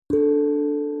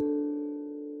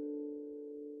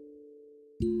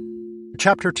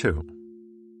Chapter 2.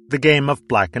 The Game of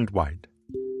Black and White.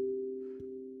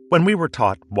 When we were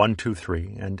taught 1, 2,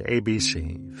 3 and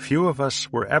ABC, few of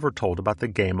us were ever told about the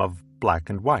game of black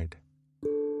and white.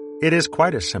 It is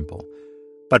quite as simple,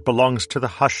 but belongs to the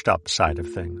hushed-up side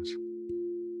of things.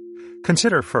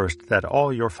 Consider first that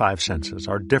all your five senses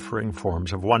are differing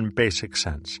forms of one basic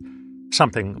sense,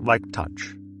 something like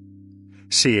touch.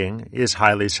 Seeing is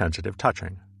highly sensitive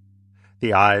touching.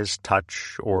 The eyes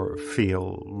touch or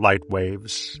feel light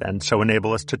waves, and so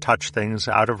enable us to touch things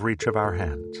out of reach of our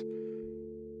hands.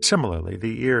 Similarly,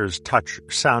 the ears touch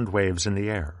sound waves in the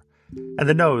air, and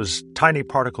the nose tiny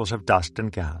particles of dust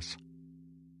and gas.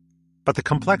 But the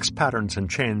complex patterns and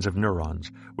chains of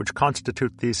neurons which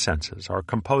constitute these senses are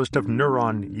composed of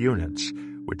neuron units,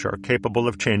 which are capable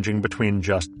of changing between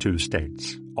just two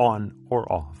states, on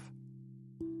or off.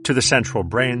 To the central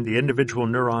brain, the individual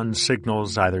neuron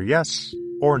signals either yes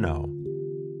or no.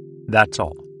 That's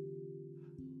all.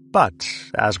 But,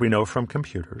 as we know from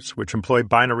computers, which employ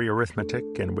binary arithmetic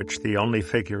in which the only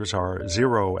figures are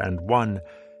 0 and 1,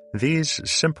 these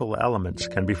simple elements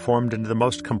can be formed into the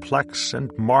most complex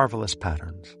and marvelous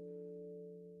patterns.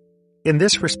 In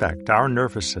this respect, our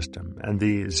nervous system and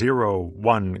the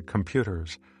 0-1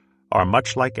 computers are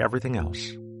much like everything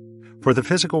else. For the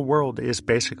physical world is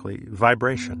basically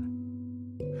vibration.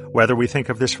 Whether we think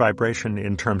of this vibration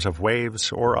in terms of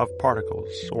waves or of particles,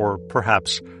 or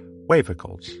perhaps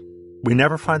wavicles, we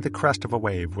never find the crest of a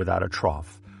wave without a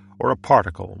trough, or a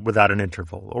particle without an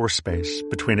interval or space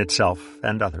between itself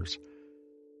and others.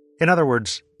 In other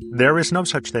words, there is no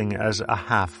such thing as a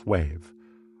half wave,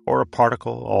 or a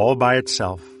particle all by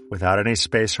itself without any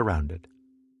space around it.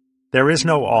 There is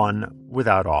no on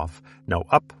without off, no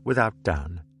up without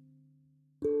down.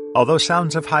 Although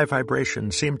sounds of high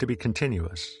vibration seem to be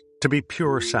continuous, to be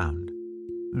pure sound,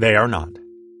 they are not.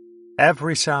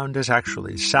 Every sound is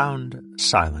actually sound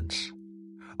silence.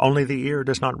 Only the ear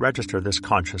does not register this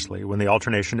consciously when the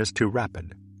alternation is too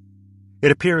rapid.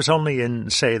 It appears only in,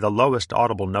 say, the lowest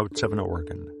audible notes of an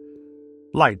organ.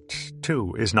 Light,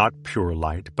 too, is not pure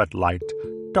light, but light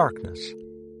darkness.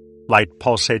 Light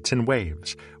pulsates in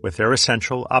waves, with their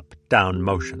essential up-down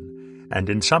motion, and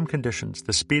in some conditions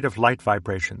the speed of light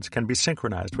vibrations can be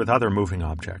synchronized with other moving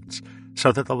objects,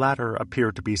 so that the latter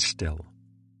appear to be still.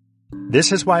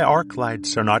 This is why arc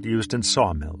lights are not used in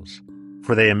sawmills,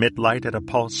 for they emit light at a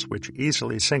pulse which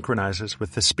easily synchronizes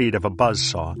with the speed of a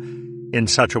buzzsaw in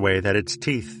such a way that its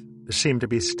teeth seem to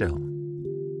be still.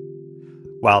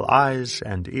 While eyes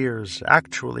and ears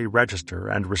actually register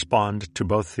and respond to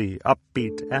both the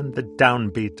upbeat and the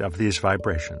downbeat of these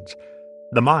vibrations,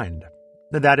 the mind,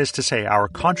 that is to say our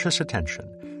conscious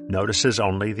attention, notices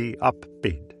only the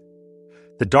upbeat.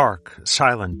 The dark,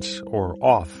 silent, or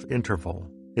off interval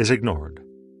is ignored.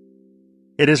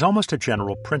 It is almost a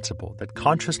general principle that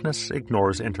consciousness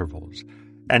ignores intervals,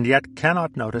 and yet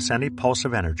cannot notice any pulse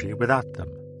of energy without them.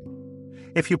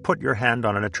 If you put your hand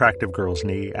on an attractive girl's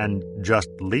knee and just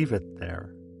leave it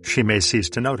there, she may cease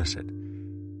to notice it.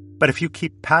 But if you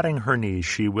keep patting her knee,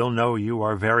 she will know you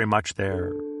are very much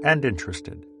there and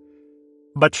interested.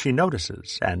 But she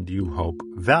notices, and you hope,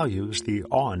 values the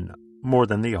on more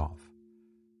than the off.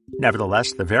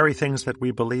 Nevertheless, the very things that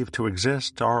we believe to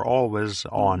exist are always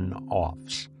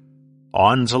on-offs.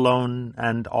 Ons alone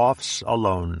and offs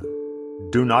alone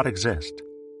do not exist.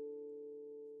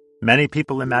 Many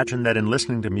people imagine that in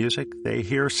listening to music, they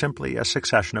hear simply a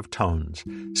succession of tones,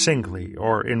 singly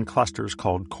or in clusters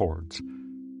called chords.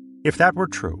 If that were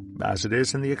true, as it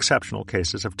is in the exceptional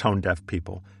cases of tone-deaf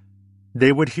people,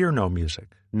 they would hear no music,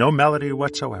 no melody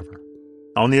whatsoever,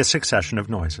 only a succession of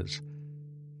noises.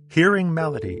 Hearing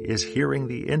melody is hearing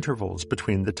the intervals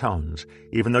between the tones,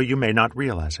 even though you may not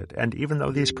realize it, and even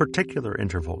though these particular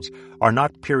intervals are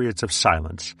not periods of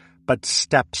silence, but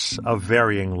steps of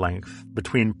varying length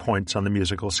between points on the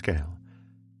musical scale.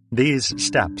 These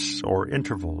steps, or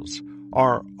intervals,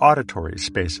 are auditory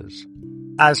spaces,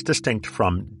 as distinct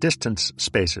from distance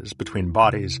spaces between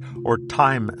bodies or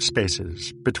time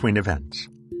spaces between events.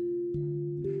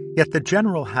 Yet the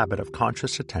general habit of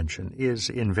conscious attention is,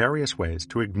 in various ways,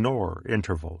 to ignore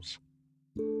intervals.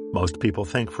 Most people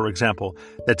think, for example,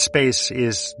 that space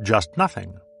is just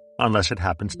nothing, unless it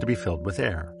happens to be filled with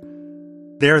air.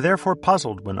 They are therefore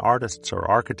puzzled when artists or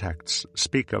architects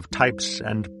speak of types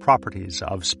and properties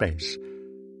of space,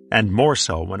 and more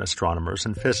so when astronomers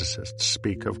and physicists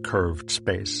speak of curved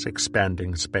space,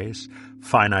 expanding space,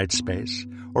 finite space,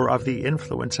 or of the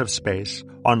influence of space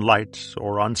on light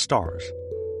or on stars.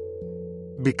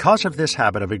 Because of this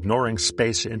habit of ignoring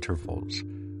space intervals,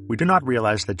 we do not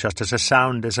realize that just as a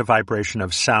sound is a vibration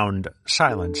of sound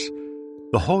silence,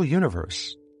 the whole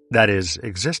universe that is,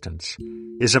 existence,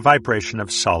 is a vibration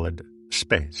of solid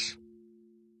space.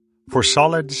 For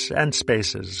solids and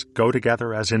spaces go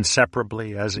together as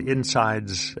inseparably as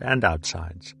insides and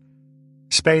outsides.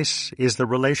 Space is the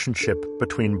relationship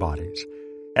between bodies,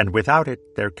 and without it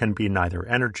there can be neither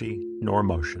energy nor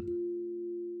motion.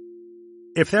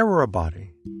 If there were a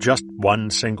body, just one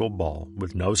single ball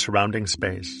with no surrounding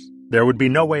space, there would be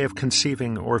no way of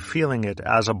conceiving or feeling it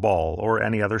as a ball or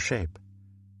any other shape.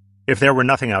 If there were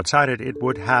nothing outside it, it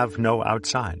would have no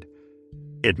outside.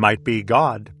 It might be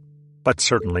God, but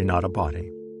certainly not a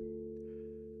body.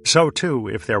 So too,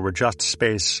 if there were just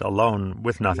space alone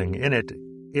with nothing in it,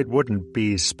 it wouldn't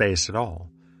be space at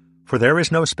all. For there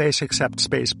is no space except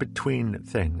space between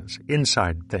things,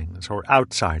 inside things, or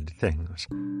outside things.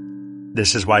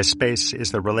 This is why space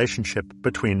is the relationship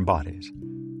between bodies.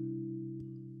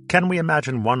 Can we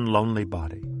imagine one lonely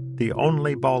body, the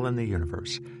only ball in the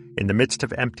universe, in the midst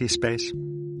of empty space?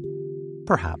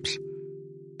 Perhaps.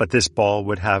 But this ball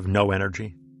would have no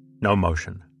energy, no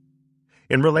motion.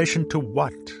 In relation to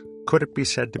what could it be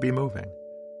said to be moving?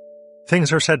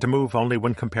 Things are said to move only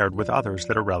when compared with others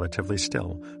that are relatively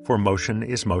still, for motion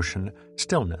is motion,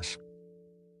 stillness.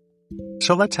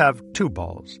 So let's have two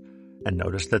balls, and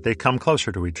notice that they come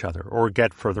closer to each other or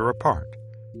get further apart.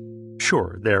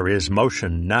 Sure, there is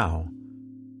motion now,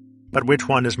 but which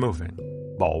one is moving?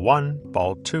 Ball 1,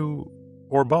 ball 2,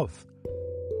 or both?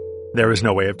 There is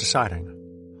no way of deciding.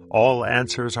 All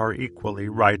answers are equally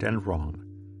right and wrong.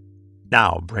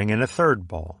 Now bring in a third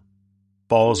ball.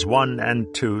 Balls 1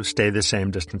 and 2 stay the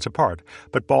same distance apart,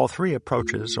 but ball 3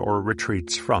 approaches or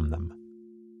retreats from them.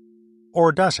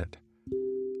 Or does it?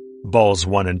 Balls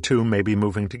 1 and 2 may be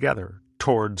moving together,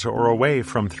 towards or away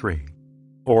from 3.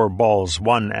 Or balls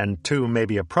 1 and 2 may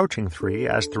be approaching 3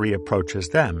 as 3 approaches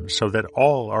them, so that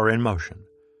all are in motion.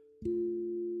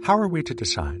 How are we to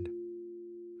decide?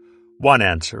 One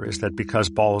answer is that because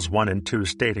balls 1 and 2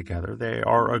 stay together, they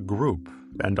are a group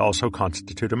and also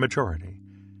constitute a majority.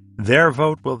 Their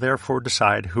vote will therefore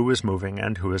decide who is moving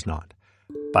and who is not.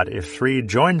 But if 3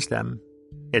 joins them,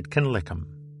 it can lick 'em.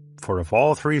 For if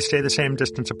all 3 stay the same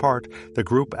distance apart, the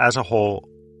group as a whole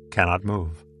cannot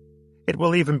move. It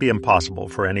will even be impossible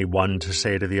for any one to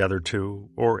say to the other 2,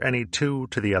 or any 2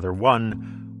 to the other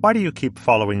 1, "Why do you keep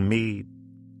following me,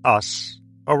 us,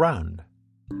 around?"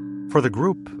 For the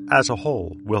group as a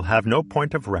whole will have no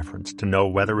point of reference to know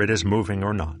whether it is moving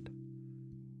or not.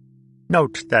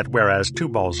 Note that whereas 2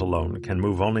 balls alone can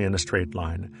move only in a straight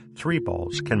line, 3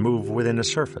 balls can move within a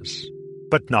surface,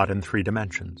 but not in 3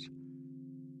 dimensions.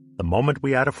 The moment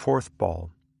we add a 4th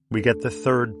ball, we get the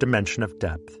 3rd dimension of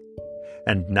depth.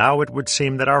 And now it would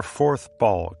seem that our 4th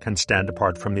ball can stand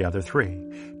apart from the other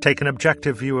 3, take an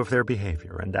objective view of their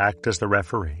behavior, and act as the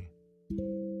referee.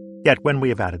 Yet when we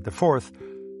have added the 4th,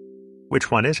 which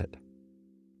one is it?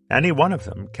 Any one of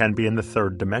them can be in the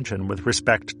 3rd dimension with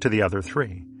respect to the other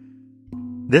 3.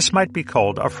 This might be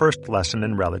called a first lesson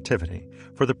in relativity,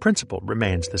 for the principle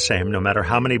remains the same no matter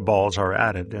how many balls are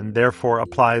added, and therefore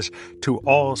applies to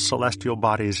all celestial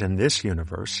bodies in this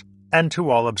universe and to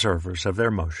all observers of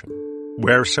their motion,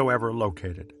 wheresoever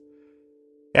located.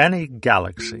 Any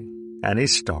galaxy, any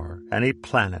star, any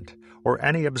planet, or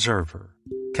any observer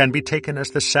can be taken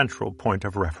as the central point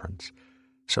of reference,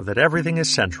 so that everything is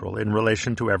central in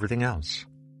relation to everything else.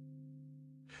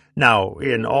 Now,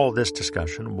 in all this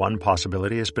discussion, one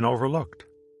possibility has been overlooked.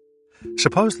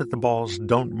 Suppose that the balls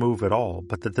don't move at all,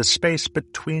 but that the space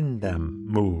between them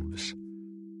moves.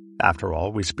 After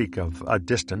all, we speak of a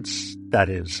distance, that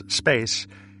is, space,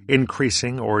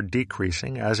 increasing or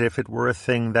decreasing as if it were a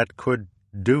thing that could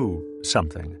do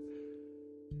something.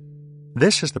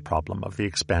 This is the problem of the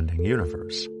expanding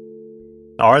universe.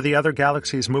 Are the other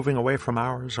galaxies moving away from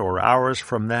ours, or ours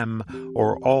from them,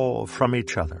 or all from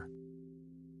each other?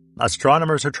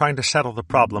 Astronomers are trying to settle the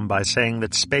problem by saying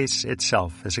that space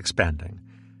itself is expanding.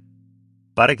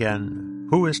 But again,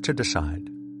 who is to decide?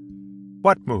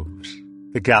 What moves,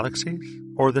 the galaxies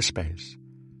or the space?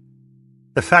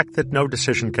 The fact that no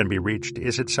decision can be reached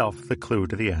is itself the clue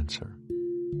to the answer.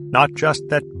 Not just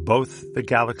that both the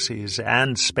galaxies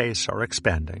and space are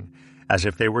expanding, as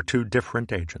if they were 2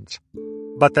 different agents,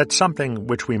 but that something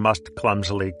which we must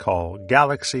clumsily call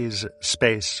galaxies,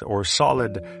 space, or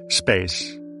solid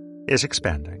space is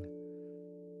expanding.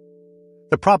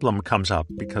 The problem comes up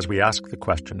because we ask the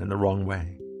question in the wrong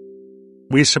way.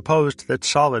 We supposed that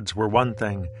solids were one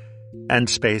thing and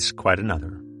space quite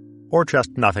another, or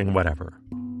just nothing whatever.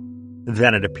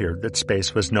 Then it appeared that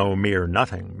space was no mere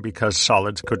nothing because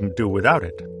solids couldn't do without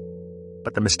it.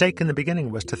 But the mistake in the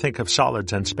beginning was to think of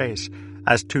solids and space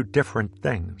as 2 different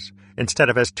things, instead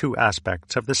of as 2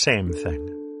 aspects of the same thing.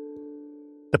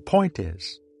 The point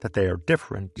is that they are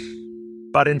different,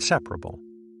 but inseparable,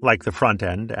 like the front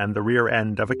end and the rear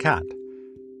end of a cat.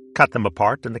 Cut them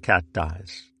apart and the cat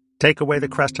dies. Take away the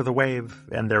crest of the wave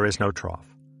and there is no trough.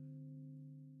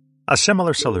 A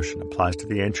similar solution applies to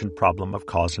the ancient problem of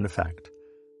cause and effect.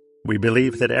 We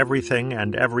believe that everything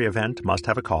and every event must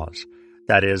have a cause,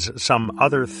 that is, some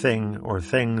other thing or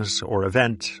things or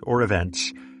event or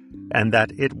events, and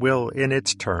that it will in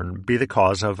its turn be the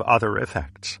cause of other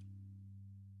effects.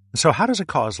 So how does a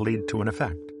cause lead to an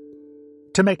effect?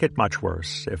 To make it much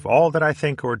worse, if all that I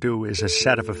think or do is a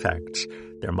set of effects,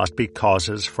 there must be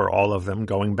causes for all of them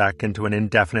going back into an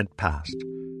indefinite past.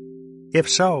 If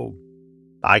so,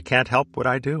 I can't help what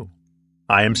I do.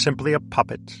 I am simply a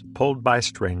puppet pulled by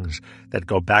strings that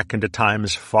go back into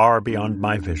times far beyond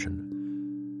my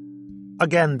vision.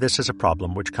 Again, this is a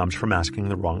problem which comes from asking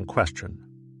the wrong question.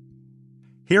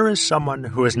 Here is someone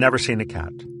who has never seen a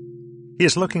cat. He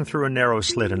is looking through a narrow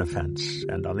slit in a fence,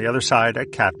 and on the other side a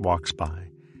cat walks by.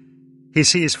 He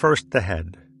sees first the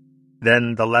head,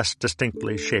 then the less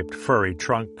distinctly shaped furry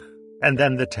trunk, and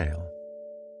then the tail.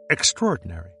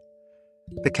 Extraordinary.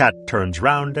 The cat turns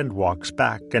round and walks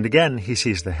back, and again he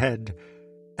sees the head,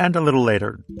 and a little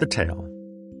later the tail.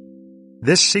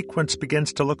 This sequence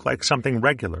begins to look like something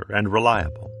regular and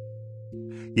reliable.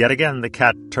 Yet again the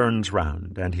cat turns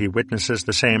round, and he witnesses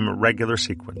the same regular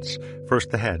sequence, first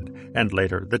the head, and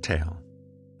later the tail.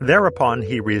 Thereupon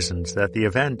he reasons that the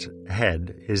event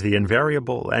head is the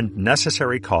invariable and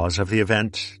necessary cause of the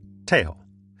event tail,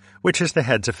 which is the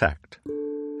head's effect.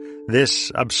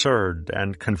 This absurd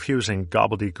and confusing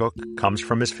gobbledygook comes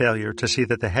from his failure to see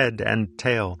that the head and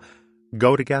tail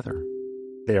go together.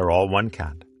 They are all one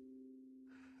cat.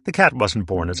 The cat wasn't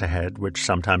born as a head, which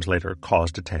sometimes later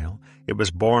caused a tail. It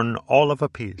was born all of a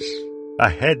piece, a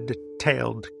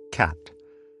head-tailed cat.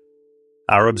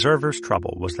 Our observer's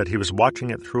trouble was that he was watching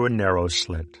it through a narrow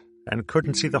slit and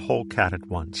couldn't see the whole cat at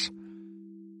once.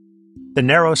 The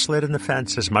narrow slit in the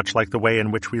fence is much like the way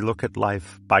in which we look at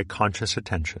life by conscious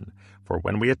attention, for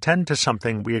when we attend to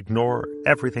something, we ignore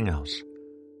everything else.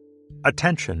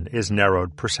 Attention is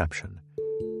narrowed perception.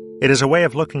 It is a way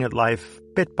of looking at life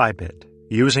bit by bit,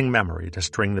 using memory to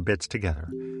string the bits together,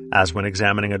 as when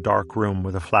examining a dark room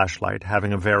with a flashlight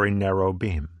having a very narrow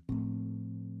beam.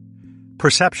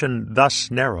 Perception,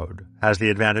 thus narrowed, has the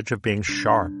advantage of being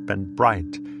sharp and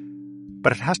bright,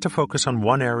 but it has to focus on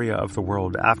one area of the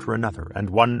world after another, and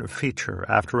one feature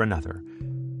after another.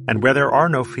 And where there are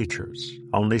no features,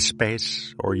 only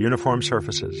space or uniform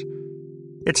surfaces,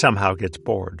 it somehow gets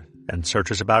bored and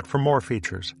searches about for more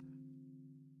features.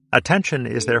 Attention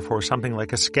is therefore something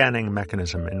like a scanning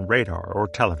mechanism in radar or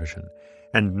television,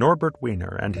 and Norbert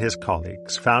Wiener and his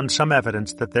colleagues found some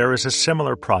evidence that there is a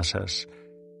similar process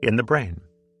in the brain.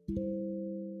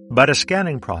 But a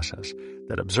scanning process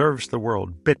that observes the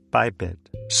world bit by bit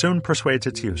soon persuades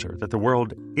its user that the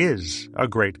world is a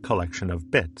great collection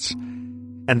of bits,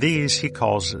 and these he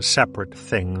calls separate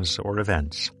things or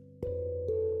events.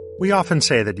 We often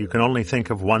say that you can only think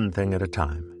of one thing at a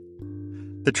time.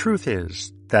 The truth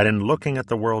is that in looking at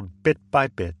the world bit by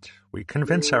bit, we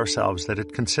convince ourselves that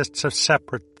it consists of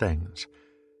separate things,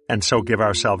 and so give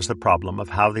ourselves the problem of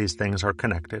how these things are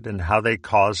connected and how they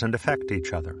cause and affect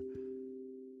each other.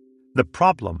 The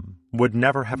problem would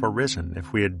never have arisen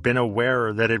if we had been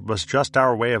aware that it was just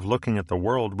our way of looking at the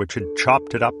world which had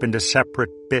chopped it up into separate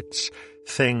bits,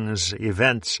 things,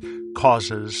 events,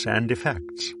 causes, and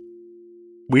effects.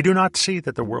 We do not see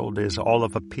that the world is all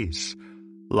of a piece,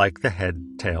 like the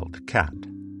head-tailed cat.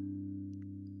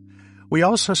 We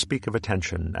also speak of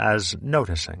attention as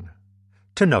noticing.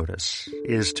 To notice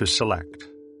is to select,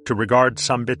 to regard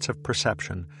some bits of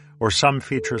perception or some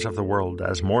features of the world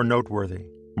as more noteworthy,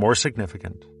 more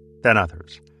significant than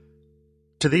others.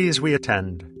 To these we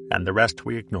attend, and the rest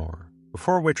we ignore,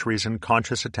 for which reason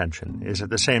conscious attention is at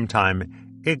the same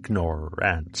time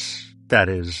ignorance, that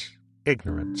is,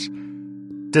 ignorance,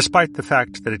 despite the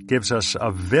fact that it gives us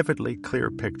a vividly clear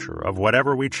picture of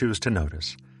whatever we choose to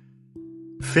notice.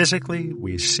 Physically,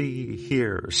 we see,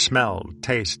 hear, smell,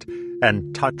 taste,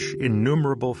 and touch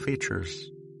innumerable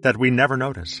features that we never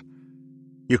notice.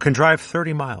 You can drive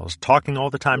 30 miles talking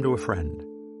all the time to a friend.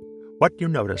 What you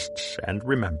noticed and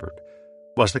remembered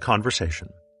was the conversation.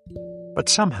 But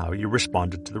somehow you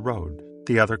responded to the road,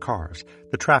 the other cars,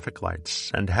 the traffic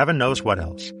lights, and heaven knows what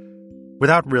else,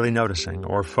 without really noticing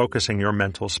or focusing your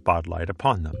mental spotlight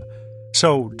upon them.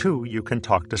 So, too, you can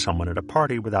talk to someone at a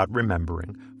party without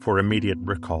remembering, for immediate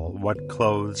recall, what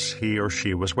clothes he or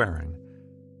she was wearing,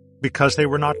 because they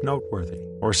were not noteworthy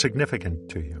or significant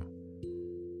to you.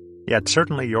 Yet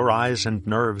certainly your eyes and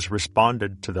nerves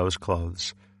responded to those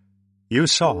clothes. You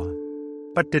saw,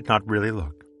 but did not really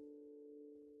look.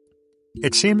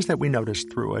 It seems that we notice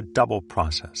through a double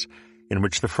process, in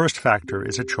which the first factor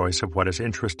is a choice of what is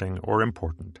interesting or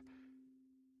important.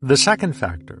 The second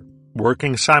factor,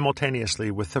 working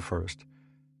simultaneously with the first,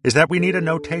 is that we need a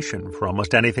notation for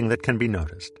almost anything that can be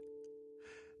noticed.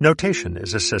 Notation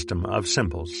is a system of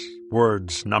symbols,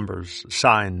 words, numbers,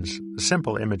 signs,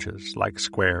 simple images like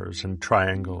squares and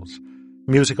triangles,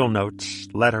 musical notes,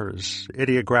 letters,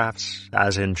 ideographs,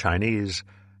 as in Chinese,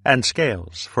 and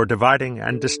scales for dividing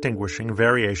and distinguishing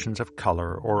variations of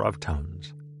color or of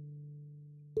tones.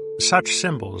 Such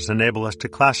symbols enable us to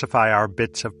classify our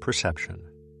bits of perception.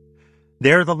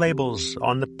 They are the labels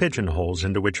on the pigeonholes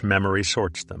into which memory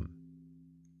sorts them.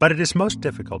 But it is most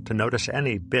difficult to notice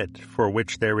any bit for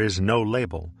which there is no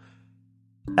label.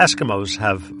 Eskimos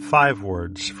have 5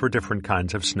 words for different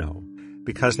kinds of snow,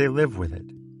 because they live with it,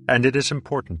 and it is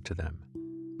important to them.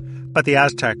 But the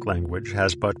Aztec language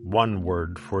has but 1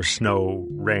 word for snow,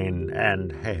 rain,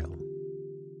 and hail.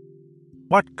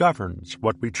 What governs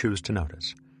what we choose to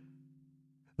notice?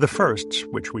 The first,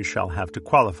 which we shall have to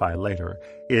qualify later,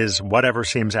 is whatever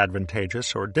seems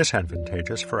advantageous or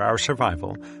disadvantageous for our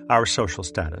survival, our social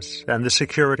status, and the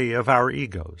security of our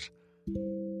egos.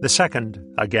 The second,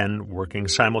 again working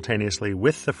simultaneously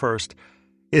with the first,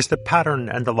 is the pattern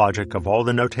and the logic of all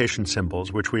the notation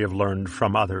symbols which we have learned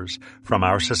from others, from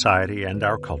our society and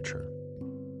our culture.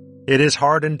 It is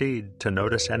hard indeed to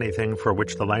notice anything for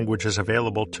which the languages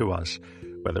available to us,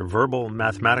 whether verbal,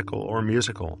 mathematical, or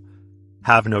musical,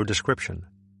 have no description,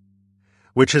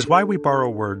 which is why we borrow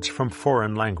words from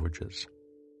foreign languages.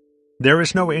 There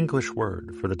is no English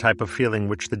word for the type of feeling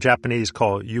which the Japanese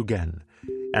call yugen,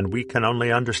 and we can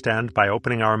only understand by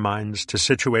opening our minds to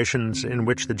situations in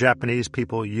which the Japanese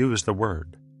people use the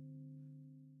word.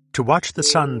 To watch the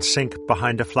sun sink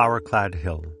behind a flower-clad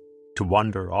hill, to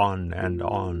wander on and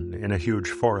on in a huge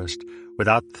forest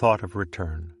without thought of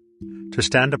return, to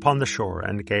stand upon the shore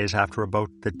and gaze after a boat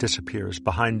that disappears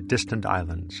behind distant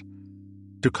islands,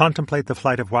 to contemplate the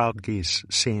flight of wild geese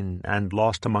seen and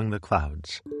lost among the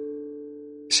clouds.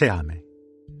 Seame.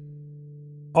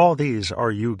 All these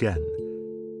are yugen,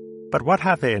 but what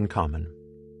have they in common?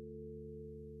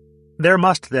 There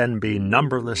must then be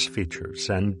numberless features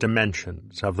and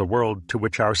dimensions of the world to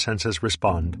which our senses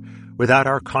respond without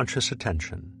our conscious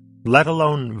attention, let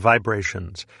alone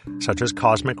vibrations, such as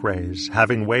cosmic rays,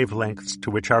 having wavelengths to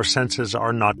which our senses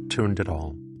are not tuned at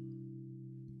all.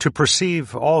 To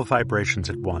perceive all vibrations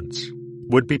at once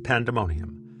would be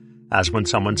pandemonium, as when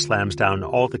someone slams down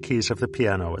all the keys of the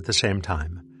piano at the same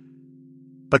time.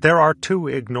 But there are 2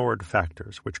 ignored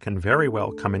factors which can very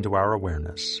well come into our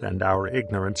awareness, and our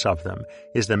ignorance of them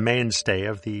is the mainstay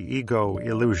of the ego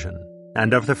illusion,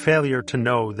 and of the failure to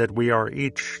know that we are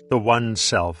each the one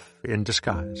self in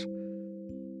disguise.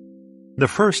 The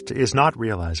first is not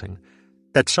realizing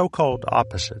that so-called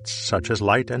opposites, such as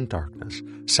light and darkness,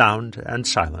 sound and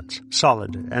silence,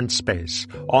 solid and space,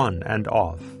 on and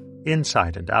off,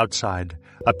 inside and outside,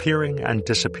 appearing and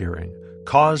disappearing,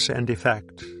 cause and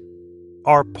effect,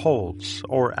 are poles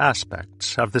or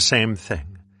aspects of the same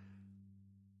thing.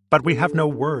 But we have no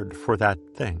word for that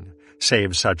thing,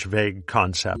 save such vague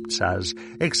concepts as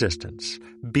existence,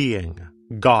 being,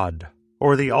 God,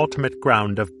 or the ultimate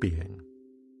ground of being.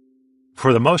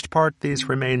 For the most part, these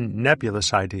remain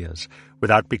nebulous ideas,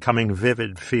 without becoming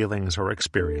vivid feelings or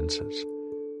experiences.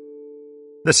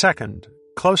 The second,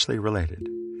 closely related,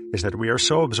 is that we are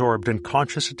so absorbed in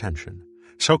conscious attention,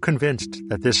 so convinced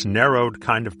that this narrowed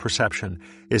kind of perception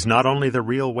is not only the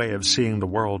real way of seeing the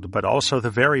world, but also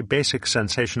the very basic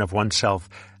sensation of oneself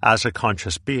as a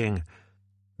conscious being,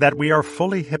 that we are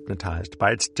fully hypnotized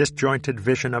by its disjointed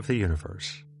vision of the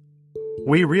universe.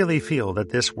 We really feel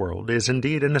that this world is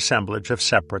indeed an assemblage of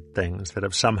separate things that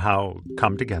have somehow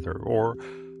come together, or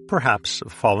perhaps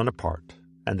fallen apart,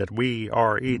 and that we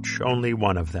are each only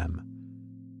one of them.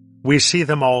 We see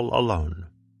them all alone,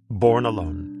 born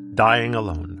alone, dying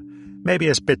alone, maybe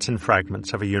as bits and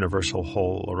fragments of a universal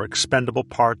whole or expendable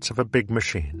parts of a big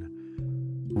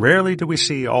machine. Rarely do we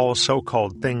see all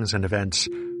so-called things and events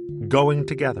going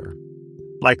together,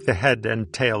 like the head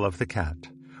and tail of the cat,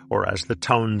 or as the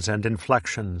tones and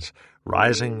inflections,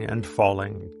 rising and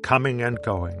falling, coming and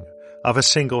going, of a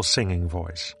single singing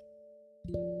voice.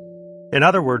 In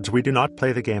other words, we do not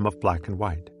play the game of black and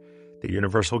white, the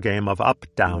universal game of up,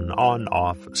 down, on,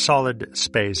 off, solid,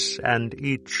 space, and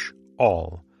each,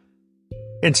 all.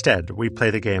 Instead, we play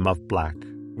the game of black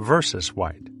versus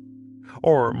white,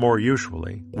 or more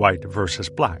usually, white versus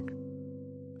black.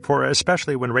 For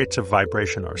especially when rates of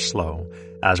vibration are slow,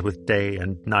 as with day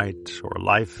and night or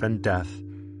life and death,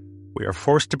 We are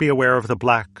forced to be aware of the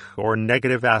black or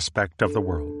negative aspect of the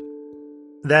world.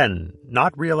 Then,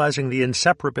 not realizing the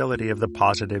inseparability of the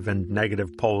positive and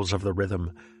negative poles of the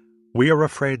rhythm, we are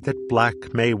afraid that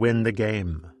black may win the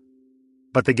game.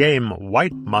 But the game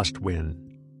white must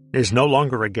win is no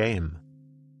longer a game.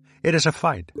 It is a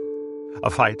fight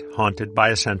haunted by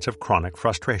a sense of chronic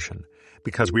frustration,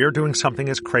 because we are doing something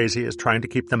as crazy as trying to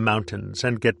keep the mountains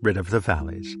and get rid of the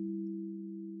valleys.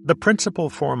 The principal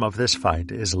form of this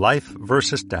fight is life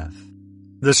versus death,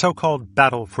 the so-called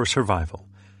battle for survival,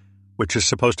 which is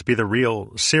supposed to be the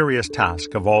real, serious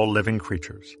task of all living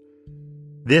creatures.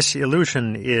 This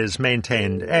illusion is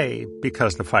maintained, A,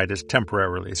 because the fight is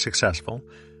temporarily successful.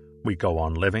 We go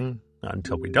on living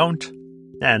until we don't.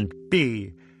 And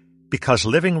B, because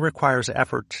living requires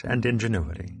effort and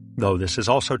ingenuity, though this is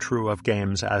also true of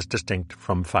games as distinct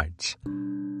from fights.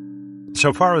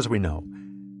 So far as we know,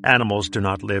 animals do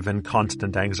not live in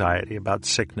constant anxiety about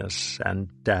sickness and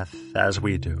death as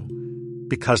we do,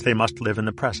 because they must live in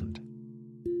the present.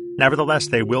 Nevertheless,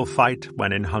 they will fight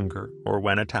when in hunger or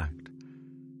when attacked.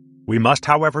 We must,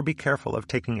 however, be careful of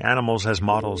taking animals as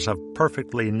models of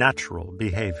perfectly natural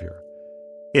behavior.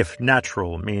 If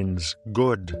natural means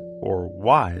good or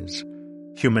wise,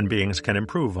 human beings can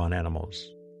improve on animals,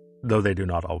 though they do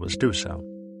not always do so.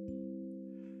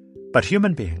 But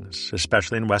human beings,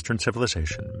 especially in Western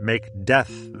civilization, make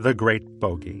death the great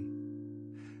bogey.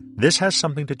 This has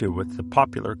something to do with the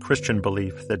popular Christian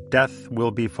belief that death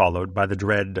will be followed by the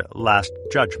dread Last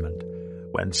Judgment,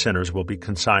 when sinners will be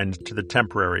consigned to the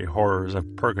temporary horrors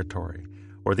of purgatory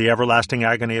or the everlasting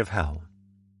agony of hell.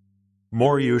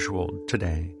 More usual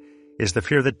today is the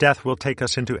fear that death will take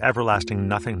us into everlasting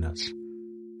nothingness,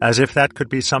 as if that could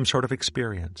be some sort of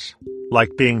experience,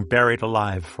 like being buried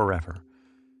alive forever.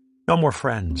 No more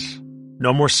friends,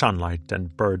 no more sunlight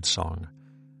and bird song,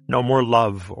 no more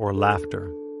love or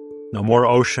laughter, no more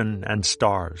ocean and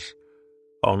stars,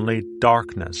 only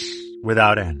darkness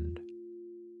without end.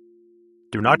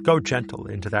 Do not go gentle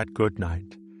into that good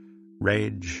night.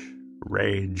 Rage,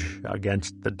 rage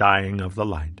against the dying of the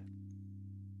light.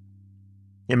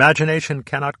 Imagination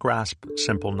cannot grasp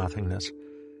simple nothingness,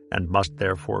 and must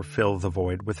therefore fill the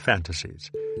void with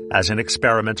fantasies, as in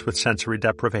experiments with sensory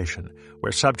deprivation,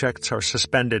 where subjects are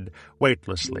suspended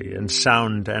weightlessly in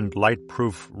sound and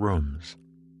light-proof rooms.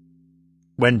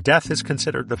 When death is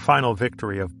considered the final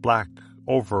victory of black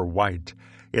over white,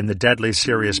 in the deadly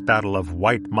serious battle of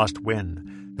white must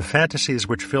win, the fantasies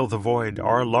which fill the void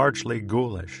are largely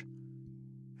ghoulish.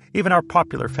 Even our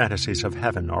popular fantasies of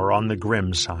heaven are on the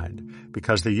grim side,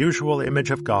 because the usual image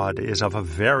of God is of a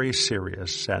very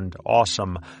serious and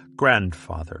awesome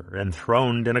grandfather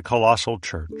enthroned in a colossal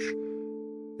church.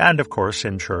 And of course,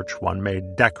 in church one may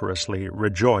decorously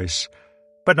rejoice,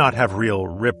 but not have real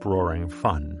rip-roaring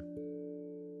fun.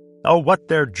 Oh, what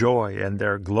their joy and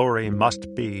their glory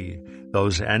must be,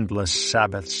 those endless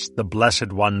Sabbaths the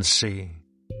blessed ones see.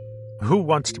 Who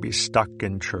wants to be stuck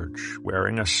in church,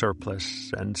 wearing a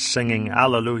surplice and singing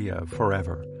Alleluia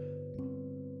forever?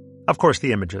 Of course,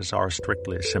 the images are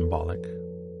strictly symbolic,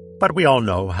 but we all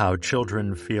know how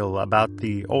children feel about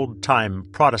the old-time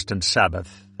Protestant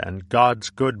Sabbath and God's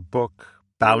good book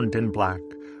bound in black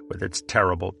with its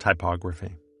terrible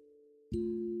typography.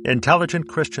 Intelligent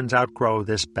Christians outgrow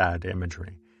this bad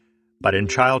imagery, but in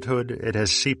childhood it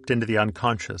has seeped into the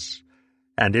unconscious,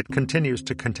 and it continues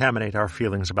to contaminate our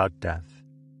feelings about death.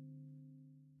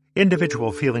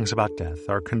 Individual feelings about death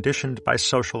are conditioned by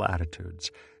social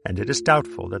attitudes, and it is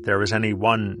doubtful that there is any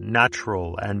one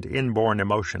natural and inborn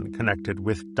emotion connected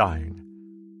with dying.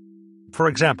 For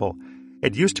example,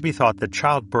 it used to be thought that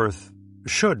childbirth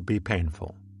should be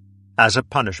painful, as a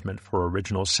punishment for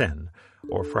original sin,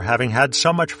 or for having had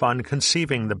so much fun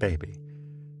conceiving the baby.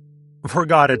 For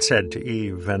God had said to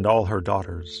Eve and all her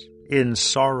daughters, "In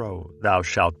sorrow thou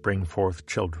shalt bring forth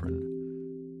children."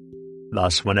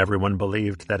 Thus, when everyone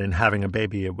believed that in having a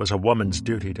baby it was a woman's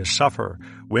duty to suffer,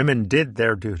 women did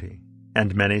their duty,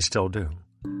 and many still do.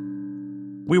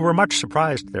 We were much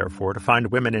surprised, therefore, to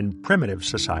find women in primitive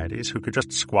societies who could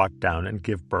just squat down and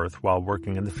give birth while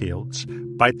working in the fields,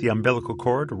 bite the umbilical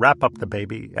cord, wrap up the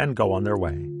baby, and go on their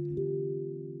way.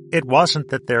 It wasn't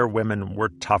that their women were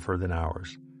tougher than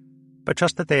ours, but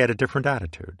just that they had a different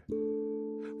attitude.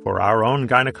 For our own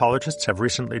gynecologists have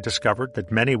recently discovered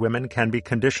that many women can be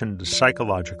conditioned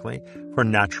psychologically for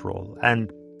natural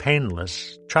and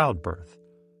painless childbirth.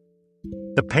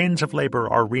 The pains of labor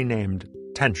are renamed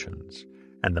tensions,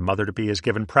 and the mother-to-be is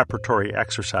given preparatory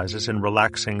exercises in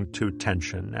relaxing to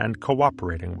tension and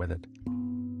cooperating with it.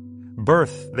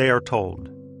 Birth, they are told,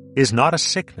 is not a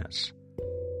sickness.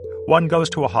 One goes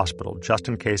to a hospital just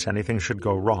in case anything should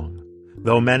go wrong,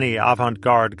 though many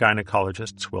avant-garde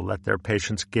gynecologists will let their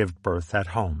patients give birth at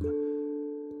home.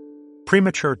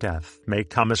 Premature death may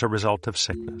come as a result of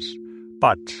sickness,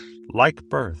 but, like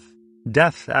birth,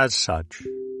 death as such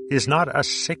is not a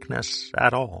sickness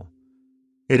at all.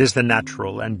 It is the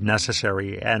natural and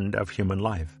necessary end of human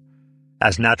life,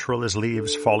 as natural as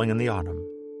leaves falling in the autumn.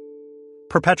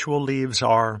 Perpetual leaves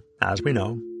are, as we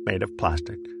know, made of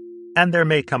plastic, and there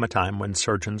may come a time when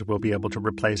surgeons will be able to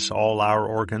replace all our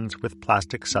organs with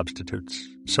plastic substitutes,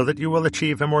 so that you will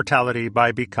achieve immortality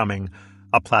by becoming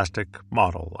a plastic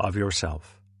model of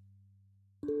yourself.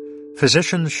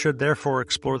 Physicians should therefore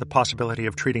explore the possibility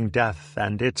of treating death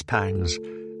and its pangs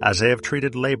as they have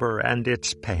treated labor and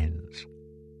its pains.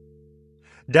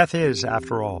 Death is,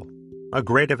 after all, a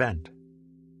great event.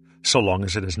 So long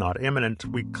as it is not imminent,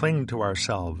 we cling to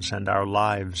ourselves and our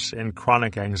lives in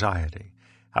chronic anxiety,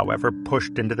 however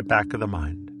pushed into the back of the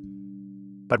mind.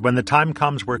 But when the time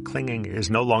comes where clinging is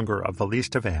no longer of the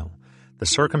least avail, the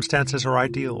circumstances are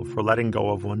ideal for letting go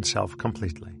of oneself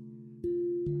completely.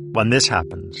 When this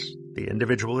happens, the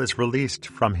individual is released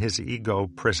from his ego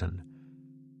prison.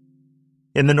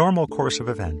 In the normal course of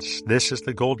events, this is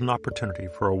the golden opportunity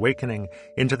for awakening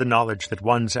into the knowledge that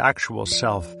one's actual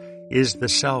self is the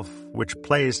self which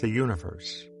plays the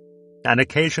universe, an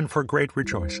occasion for great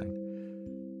rejoicing.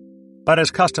 But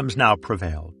as customs now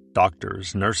prevail,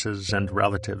 doctors, nurses, and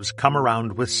relatives come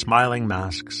around with smiling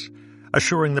masks,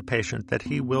 assuring the patient that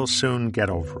he will soon get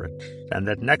over it, and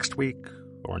that next week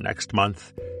or next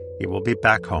month he will be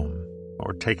back home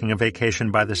or taking a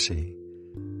vacation by the sea.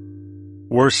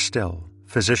 Worse still,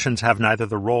 physicians have neither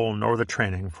the role nor the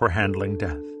training for handling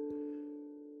death.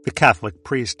 The Catholic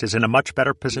priest is in a much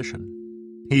better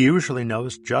position. He usually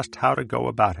knows just how to go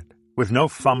about it, with no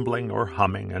fumbling or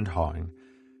humming and hawing.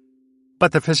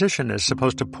 But the physician is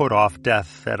supposed to put off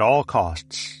death at all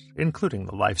costs, including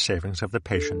the life savings of the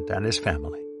patient and his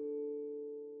family.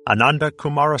 Ananda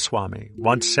Kumaraswamy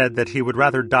once said that he would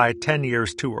rather die 10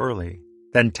 years too early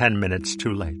than 10 minutes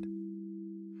too late.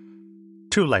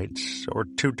 Too late, or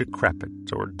too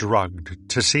decrepit, or drugged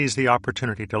to seize the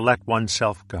opportunity to let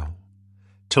oneself go,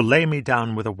 to lay me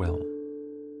down with a will.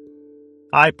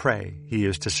 I pray, he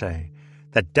used to say,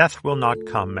 that death will not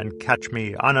come and catch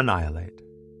me unannihilate,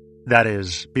 that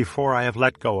is, before I have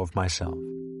let go of myself.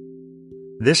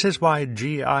 This is why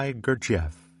G.I.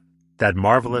 Gurdjieff, that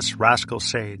marvelous rascal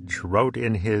sage, wrote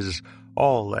in his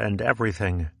All and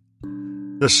Everything,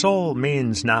 "The sole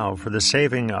means now for the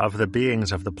saving of the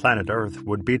beings of the planet Earth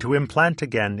would be to implant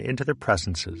again into their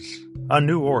presences a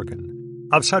new organ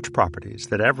of such properties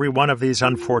that every one of these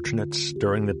unfortunates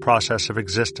during the process of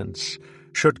existence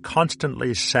should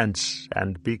constantly sense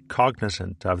and be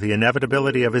cognizant of the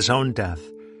inevitability of his own death,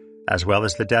 as well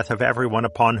as the death of everyone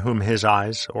upon whom his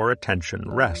eyes or attention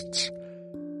rests.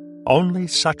 Only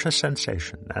such a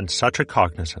sensation and such a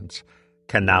cognizance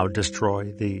can now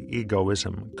destroy the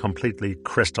egoism completely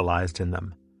crystallized in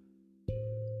them."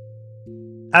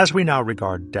 As we now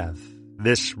regard death,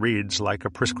 this reads like a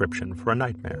prescription for a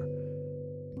nightmare.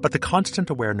 But the constant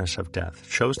awareness of death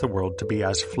shows the world to be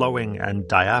as flowing and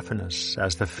diaphanous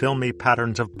as the filmy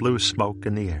patterns of blue smoke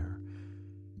in the air,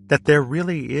 that there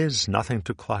really is nothing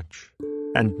to clutch,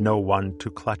 and no one to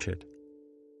clutch it.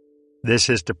 This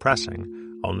is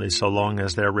depressing, only so long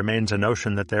as there remains a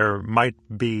notion that there might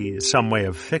be some way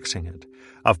of fixing it,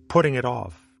 of putting it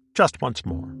off just once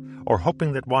more, or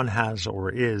hoping that one has or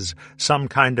is some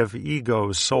kind of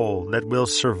ego soul that will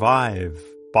survive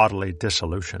bodily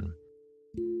dissolution.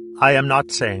 I am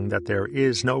not saying that there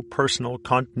is no personal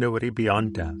continuity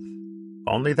beyond death,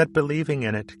 only that believing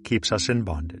in it keeps us in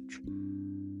bondage.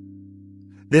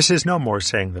 This is no more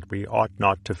saying that we ought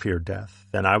not to fear death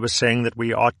than I was saying that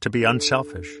we ought to be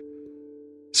unselfish.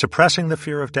 Suppressing the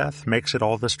fear of death makes it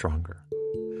all the stronger.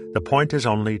 The point is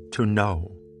only to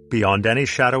know, beyond any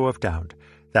shadow of doubt,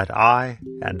 that I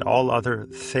and all other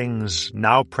things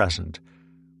now present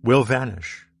will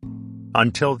vanish,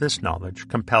 until this knowledge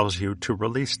compels you to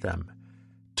release them,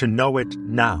 to know it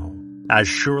now, as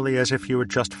surely as if you had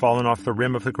just fallen off the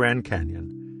rim of the Grand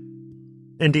Canyon.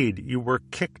 Indeed, you were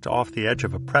kicked off the edge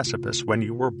of a precipice when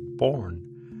you were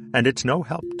born, and it's no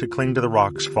help to cling to the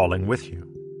rocks falling with you.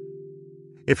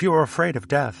 If you are afraid of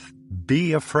death,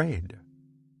 be afraid.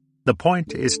 The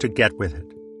point is to get with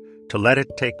it, to let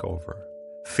it take over.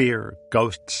 Fear,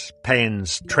 ghosts,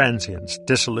 pains, transience,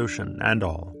 dissolution, and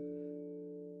all.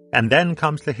 And then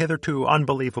comes the hitherto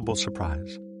unbelievable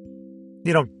surprise.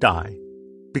 You don't die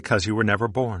because you were never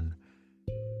born.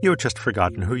 You had just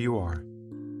forgotten who you are.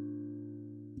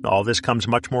 All this comes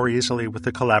much more easily with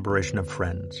the collaboration of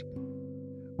friends.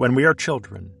 when we are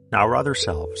children, our other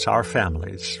selves, our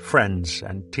families, friends,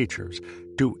 and teachers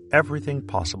do everything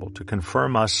possible to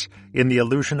confirm us in the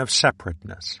illusion of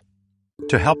separateness,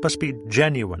 to help us be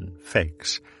genuine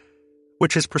fakes,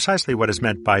 which is precisely what is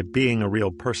meant by being a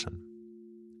real person.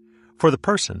 For the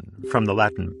person, from the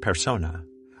Latin persona,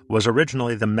 was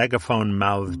originally the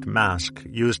megaphone-mouthed mask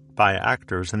used by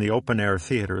actors in the open-air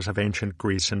theaters of ancient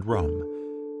Greece and Rome.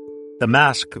 The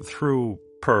mask through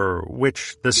per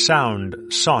which the sound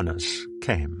sonus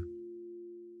came.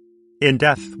 In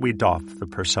death we doff the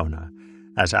persona,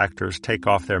 as actors take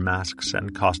off their masks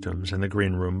and costumes in the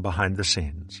green room behind the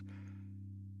scenes.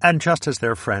 And just as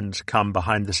their friends come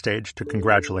behind the stage to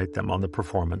congratulate them on the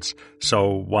performance, so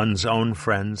one's own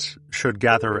friends should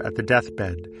gather at the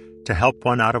deathbed to help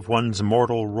one out of one's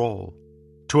mortal role,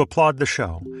 to applaud the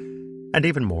show, and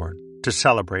even more, to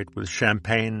celebrate with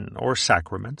champagne or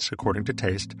sacraments, according to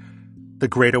taste, the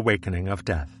great awakening of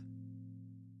death.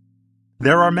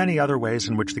 There are many other ways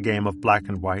in which the game of black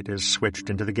and white is switched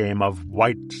into the game of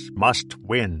white must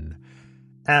win,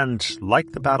 and,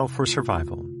 like the battle for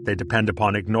survival, they depend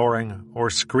upon ignoring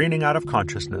or screening out of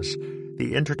consciousness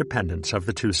the interdependence of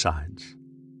the two sides.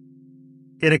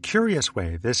 In a curious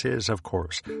way, this is, of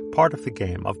course, part of the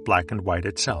game of black and white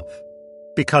itself,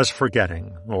 because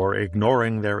forgetting or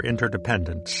ignoring their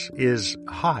interdependence is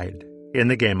hide in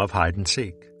the game of hide and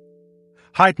seek.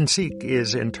 Hide and seek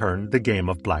is, in turn, the game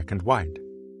of black and white.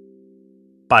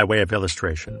 By way of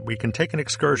illustration, we can take an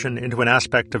excursion into an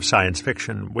aspect of science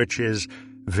fiction which is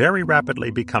very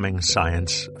rapidly becoming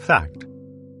science fact.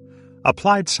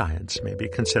 Applied science may be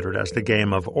considered as the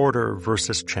game of order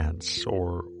versus chance,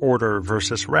 or order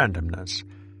versus randomness,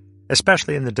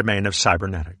 especially in the domain of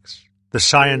cybernetics, the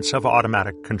science of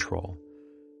automatic control.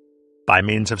 By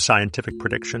means of scientific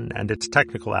prediction and its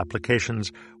technical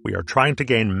applications, we are trying to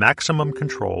gain maximum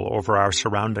control over our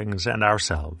surroundings and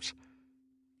ourselves.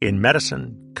 In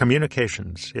medicine,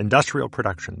 communications, industrial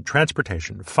production,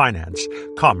 transportation, finance,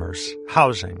 commerce,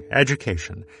 housing,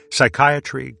 education,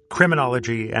 psychiatry,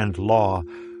 criminology, and law,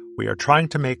 we are trying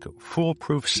to make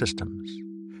foolproof systems,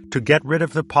 to get rid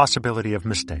of the possibility of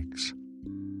mistakes.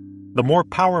 The more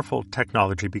powerful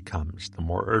technology becomes, the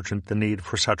more urgent the need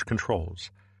for such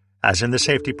controls, as in the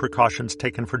safety precautions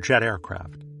taken for jet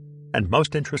aircraft, and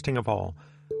most interesting of all,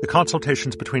 the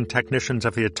consultations between technicians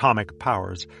of the atomic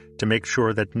powers to make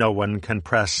sure that no one can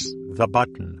press the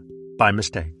button by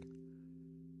mistake.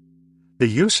 The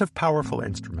use of powerful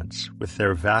instruments, with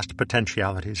their vast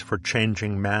potentialities for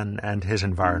changing man and his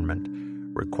environment,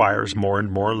 requires more and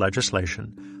more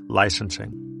legislation,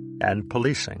 licensing, and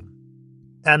policing,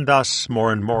 and thus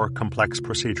more and more complex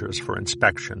procedures for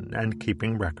inspection and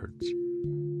keeping records.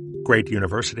 Great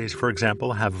universities, for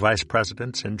example, have vice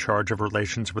presidents in charge of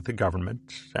relations with the government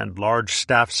and large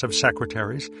staffs of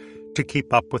secretaries to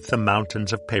keep up with the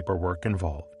mountains of paperwork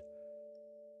involved.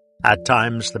 At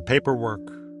times, the paperwork,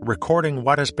 recording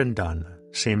what has been done,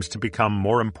 seems to become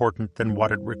more important than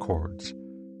what it records.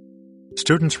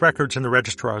 Students' records in the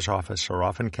registrar's office are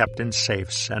often kept in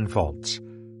safes and vaults,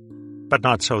 but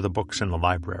not so the books in the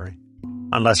library,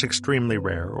 unless extremely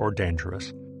rare or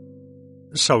dangerous.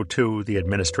 So, too, the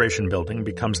administration building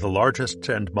becomes the largest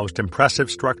and most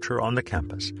impressive structure on the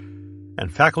campus,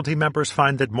 and faculty members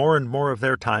find that more and more of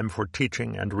their time for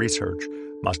teaching and research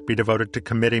must be devoted to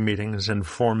committee meetings and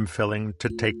form filling to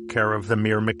take care of the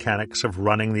mere mechanics of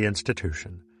running the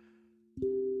institution.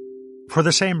 For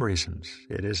the same reasons,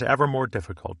 it is ever more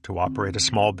difficult to operate a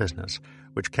small business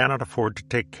which cannot afford to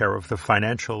take care of the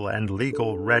financial and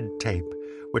legal red tape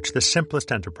which the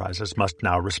simplest enterprises must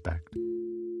now respect.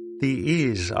 The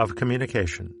ease of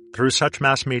communication through such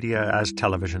mass media as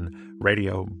television,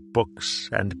 radio, books,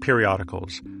 and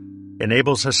periodicals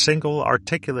enables a single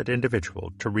articulate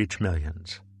individual to reach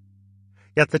millions.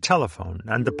 Yet the telephone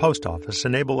and the post office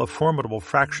enable a formidable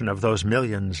fraction of those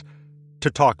millions to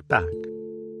talk back,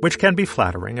 which can be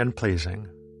flattering and pleasing,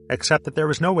 except that there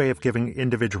is no way of giving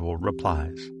individual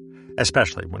replies,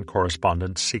 especially when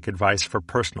correspondents seek advice for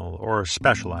personal or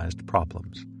specialized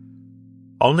problems.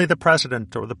 Only the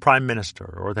president or the prime minister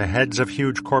or the heads of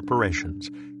huge corporations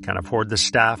can afford the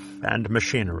staff and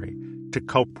machinery to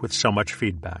cope with so much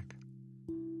feedback.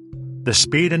 The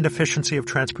speed and efficiency of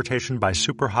transportation by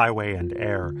superhighway and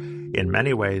air in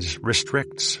many ways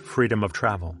restricts freedom of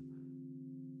travel.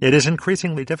 It is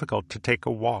increasingly difficult to take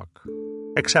a walk,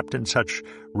 except in such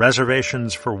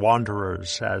reservations for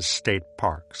wanderers as state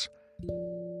parks.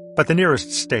 But the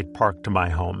nearest state park to my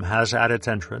home has at its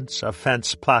entrance a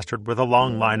fence plastered with a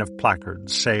long line of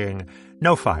placards saying,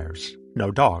 "No fires,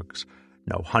 no dogs,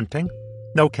 no hunting,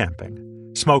 no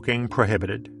camping, smoking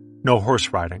prohibited, no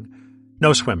horse riding,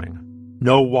 no swimming,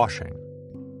 no washing,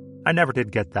 I never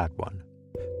did get that one.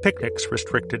 Picnics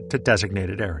restricted to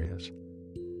designated areas.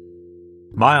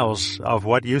 Miles of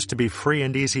what used to be free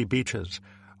and easy beaches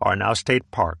are now state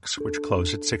parks which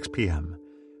close at 6 p.m.,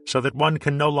 so that one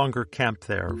can no longer camp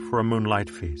there for a moonlight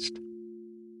feast.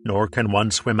 Nor can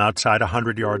one swim outside a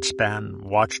 100-yard span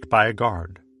watched by a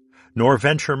guard, nor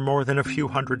venture more than a few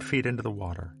hundred feet into the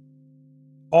water.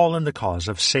 All in the cause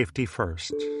of safety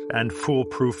first and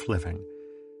foolproof living.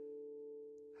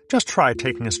 Just try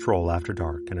taking a stroll after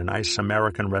dark in a nice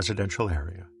American residential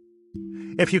area.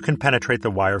 If you can penetrate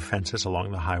the wire fences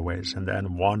along the highways and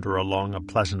then wander along a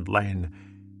pleasant lane,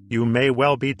 you may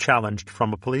well be challenged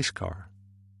from a police car.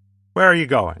 Where are you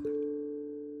going?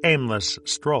 Aimless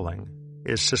strolling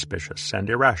is suspicious and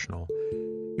irrational.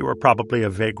 You are probably a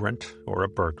vagrant or a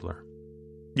burglar.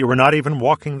 You were not even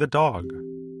walking the dog.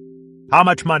 How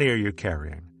much money are you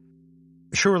carrying?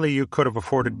 Surely you could have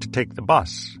afforded to take the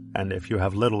bus, and if you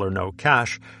have little or no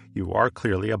cash, you are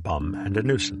clearly a bum and a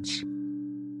nuisance.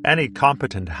 Any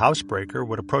competent housebreaker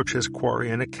would approach his quarry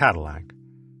in a Cadillac.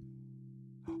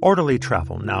 Orderly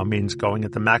travel now means going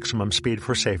at the maximum speed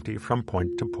for safety from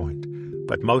point to point,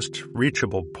 but most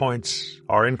reachable points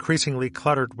are increasingly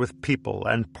cluttered with people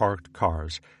and parked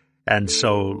cars, and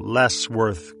so less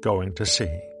worth going to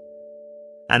see.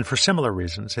 And for similar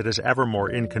reasons, it is ever more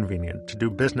inconvenient to do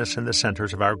business in the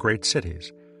centers of our great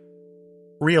cities.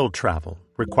 Real travel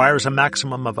requires a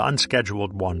maximum of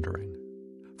unscheduled wandering,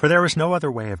 for there is no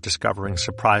other way of discovering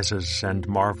surprises and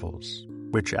marvels,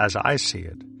 which, as I see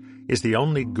it, is the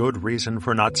only good reason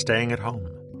for not staying at home.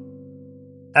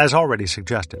 As already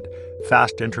suggested,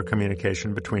 fast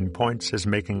intercommunication between points is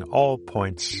making all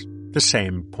points the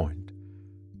same point.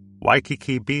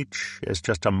 Waikiki Beach is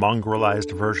just a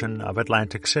mongrelized version of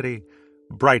Atlantic City,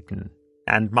 Brighton,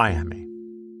 and Miami.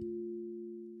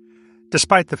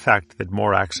 Despite the fact that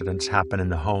more accidents happen in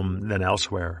the home than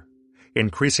elsewhere,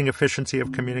 increasing efficiency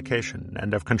of communication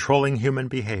and of controlling human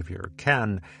behavior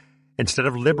can, instead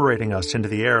of liberating us into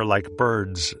the air like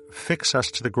birds, fix us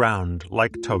to the ground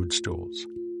like toadstools.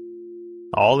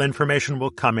 All information will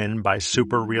come in by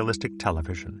super-realistic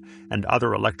television and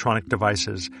other electronic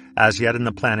devices as yet in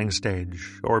the planning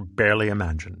stage or barely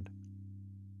imagined.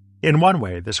 In one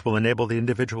way, this will enable the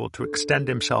individual to extend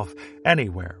himself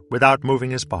anywhere without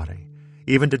moving his body,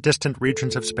 even to distant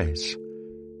regions of space.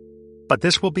 But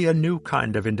this will be a new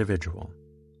kind of individual,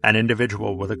 an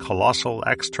individual with a colossal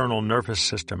external nervous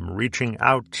system reaching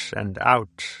out and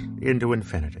out into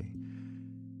infinity.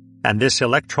 And this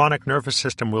electronic nervous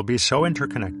system will be so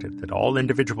interconnected that all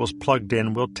individuals plugged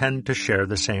in will tend to share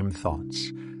the same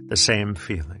thoughts, the same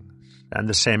feelings, and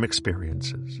the same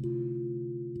experiences.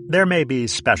 There may be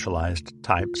specialized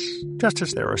types, just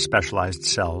as there are specialized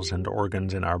cells and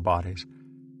organs in our bodies.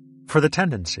 For the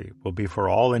tendency will be for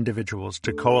all individuals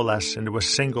to coalesce into a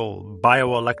single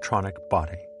bioelectronic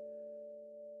body.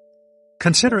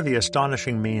 Consider the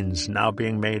astonishing means now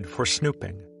being made for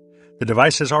snooping. The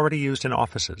devices already used in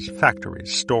offices,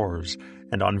 factories, stores,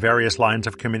 and on various lines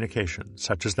of communication,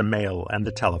 such as the mail and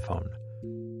the telephone.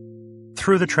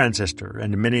 Through the transistor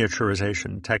and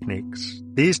miniaturization techniques,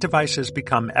 these devices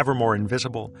become ever more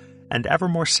invisible and ever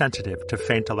more sensitive to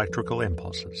faint electrical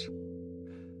impulses.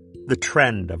 The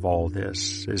trend of all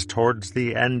this is towards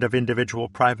the end of individual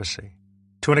privacy,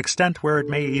 to an extent where it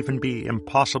may even be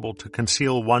impossible to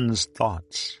conceal one's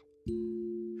thoughts.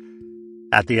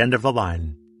 At the end of the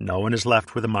line, no one is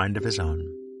left with a mind of his own.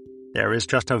 There is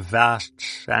just a vast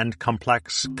and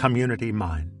complex community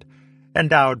mind,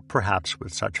 endowed perhaps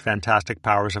with such fantastic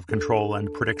powers of control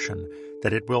and prediction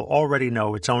that it will already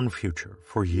know its own future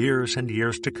for years and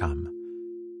years to come.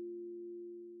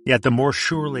 Yet the more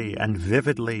surely and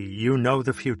vividly you know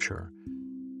the future,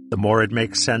 the more it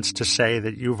makes sense to say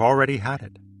that you've already had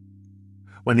it.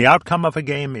 When the outcome of a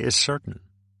game is certain,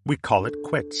 we call it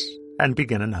quits and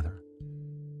begin another.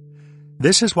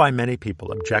 This is why many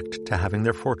people object to having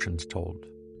their fortunes told.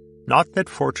 Not that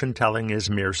fortune-telling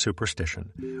is mere superstition,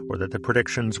 or that the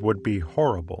predictions would be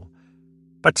horrible,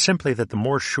 but simply that the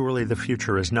more surely the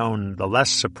future is known, the less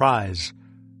surprise,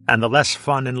 and the less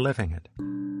fun in living it.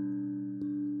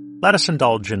 Let us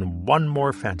indulge in one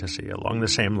more fantasy along the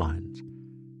same lines.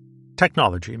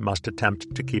 Technology must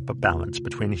attempt to keep a balance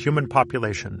between human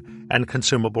population and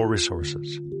consumable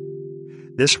resources.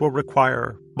 This will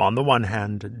require, on the one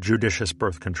hand, judicious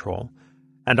birth control,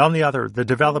 and on the other, the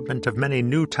development of many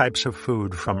new types of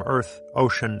food from earth,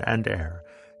 ocean, and air,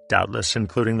 doubtless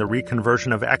including the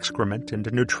reconversion of excrement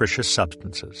into nutritious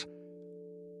substances.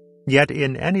 Yet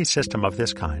in any system of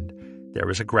this kind, there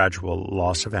is a gradual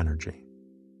loss of energy.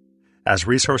 As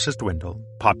resources dwindle,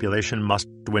 population must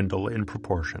dwindle in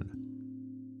proportion.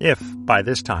 If, by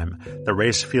this time, the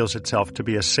race feels itself to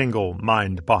be a single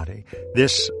mind body,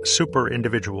 this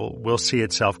super-individual will see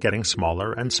itself getting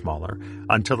smaller and smaller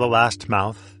until the last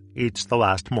mouth eats the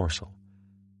last morsel.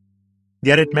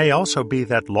 Yet it may also be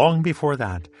that long before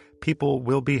that, people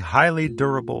will be highly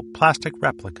durable plastic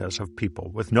replicas of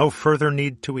people with no further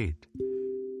need to eat.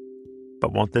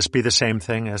 But won't this be the same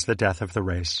thing as the death of the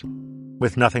race,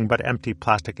 with nothing but empty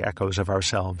plastic echoes of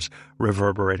ourselves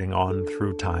reverberating on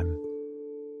through time?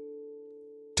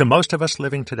 To most of us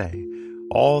living today,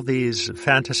 all these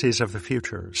fantasies of the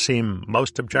future seem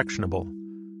most objectionable.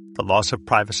 The loss of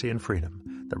privacy and freedom,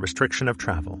 the restriction of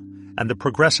travel, and the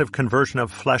progressive conversion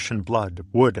of flesh and blood,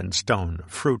 wood and stone,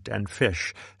 fruit and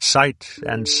fish, sight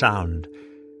and sound,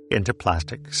 into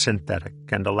plastic, synthetic,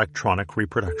 and electronic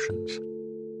reproductions.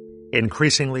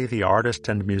 Increasingly, the artist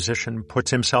and musician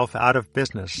puts himself out of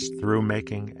business through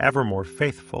making ever more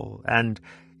faithful and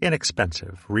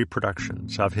inexpensive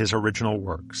reproductions of his original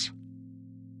works.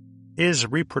 Is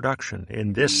reproduction,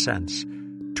 in this sense,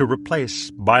 to replace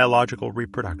biological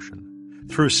reproduction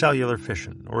through cellular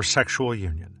fission or sexual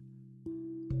union?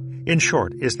 In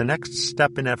short, is the next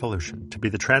step in evolution to be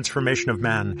the transformation of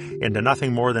man into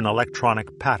nothing more than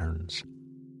electronic patterns?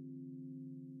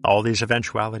 All these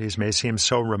eventualities may seem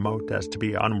so remote as to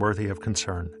be unworthy of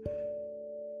concern.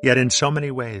 Yet in so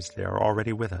many ways they are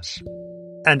already with us.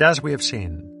 And as we have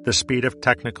seen, the speed of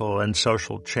technical and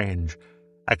social change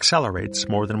accelerates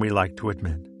more than we like to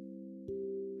admit.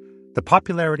 The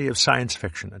popularity of science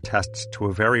fiction attests to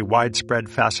a very widespread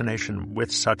fascination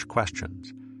with such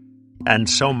questions. And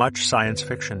so much science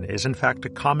fiction is in fact a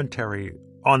commentary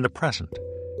on the present,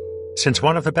 since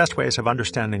one of the best ways of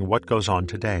understanding what goes on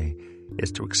today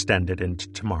is to extend it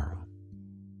into tomorrow.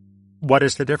 What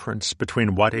is the difference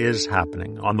between what is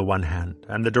happening on the one hand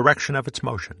and the direction of its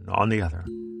motion on the other?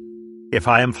 If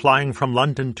I am flying from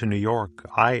London to New York,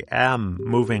 I am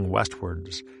moving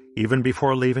westwards, even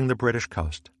before leaving the British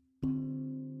coast.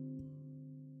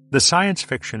 The science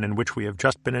fiction in which we have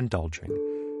just been indulging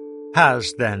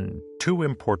has, then, two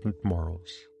important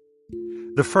morals.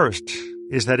 The first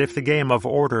is that if the game of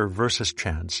order versus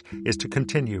chance is to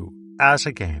continue as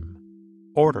a game,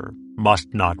 order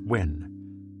must not win.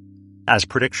 As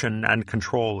prediction and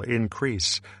control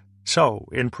increase, so,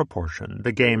 in proportion,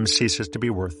 the game ceases to be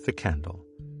worth the candle.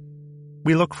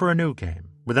 We look for a new game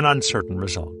with an uncertain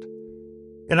result.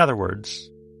 In other words,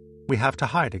 we have to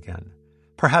hide again,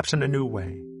 perhaps in a new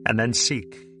way, and then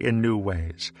seek in new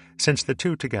ways, since the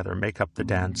two together make up the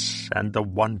dance and the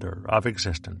wonder of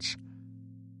existence.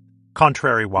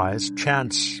 Contrariwise,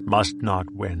 chance must not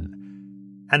win,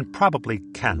 and probably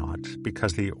cannot,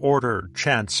 because the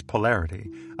order-chance polarity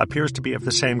appears to be of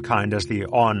the same kind as the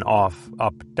on-off,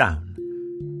 up-down.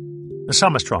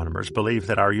 Some astronomers believe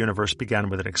that our universe began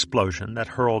with an explosion that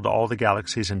hurled all the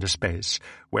galaxies into space,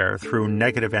 where, through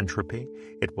negative entropy,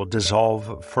 it will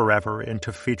dissolve forever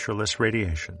into featureless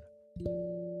radiation.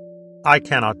 I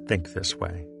cannot think this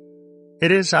way.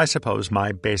 It is, I suppose,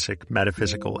 my basic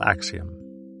metaphysical axiom,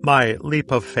 my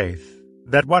leap of faith,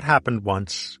 that what happened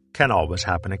once can always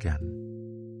happen again.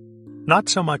 Not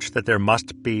so much that there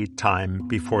must be time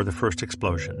before the first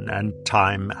explosion and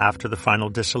time after the final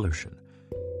dissolution,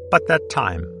 but that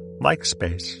time, like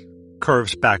space,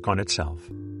 curves back on itself.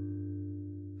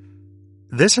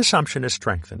 This assumption is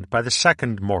strengthened by the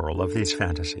second moral of these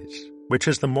fantasies, which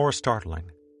is the more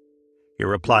startling.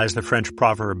 Here applies the French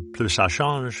proverb, plus ça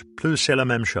change, plus c'est la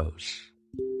même chose.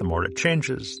 The more it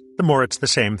changes, the more it's the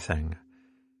same thing.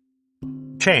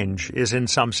 Change is in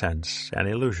some sense an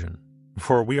illusion,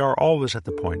 for we are always at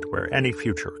the point where any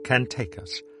future can take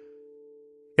us.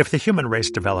 If the human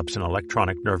race develops an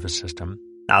electronic nervous system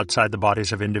outside the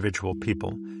bodies of individual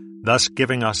people, thus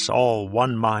giving us all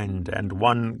one mind and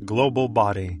one global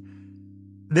body,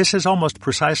 this is almost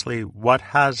precisely what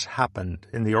has happened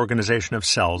in the organization of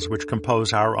cells which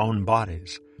compose our own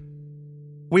bodies.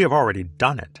 We have already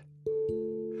done it.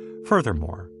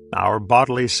 Furthermore, our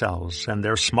bodily cells and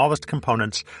their smallest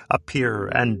components appear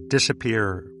and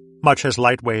disappear, much as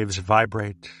light waves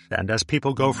vibrate and as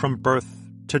people go from birth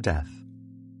to death.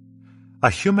 A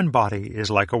human body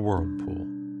is like a whirlpool.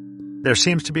 There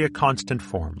seems to be a constant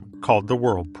form, called the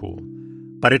whirlpool,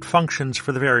 but it functions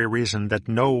for the very reason that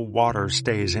no water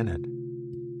stays in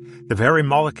it. The very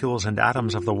molecules and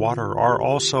atoms of the water are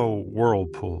also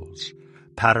whirlpools,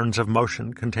 patterns of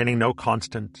motion containing no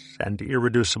constant and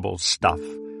irreducible stuff.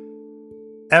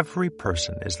 Every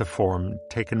person is the form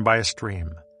taken by a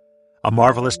stream, a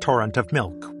marvelous torrent of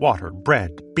milk, water,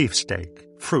 bread, beefsteak,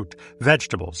 fruit,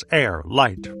 vegetables, air,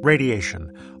 light,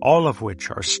 radiation, all of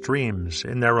which are streams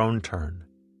in their own turn.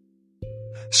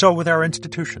 So with our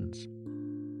institutions.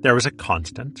 There is a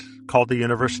constant called the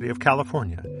University of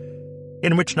California,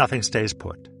 in which nothing stays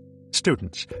put.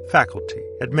 Students, faculty,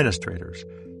 administrators,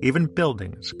 even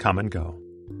buildings come and go,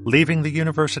 leaving the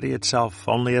university itself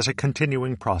only as a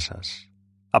continuing process,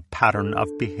 a pattern of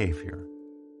behavior.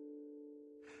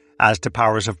 As to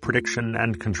powers of prediction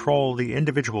and control, the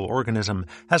individual organism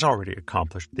has already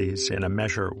accomplished these in a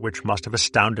measure which must have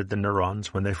astounded the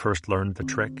neurons when they first learned the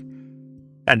trick.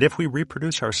 And if we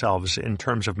reproduce ourselves in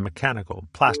terms of mechanical,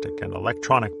 plastic, and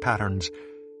electronic patterns,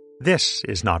 this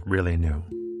is not really new.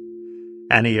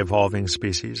 Any evolving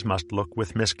species must look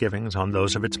with misgivings on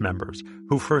those of its members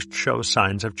who first show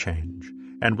signs of change,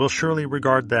 and will surely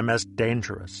regard them as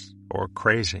dangerous or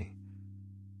crazy.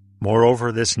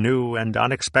 Moreover, this new and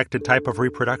unexpected type of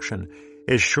reproduction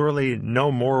is surely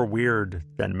no more weird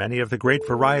than many of the great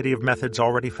variety of methods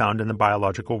already found in the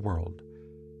biological world.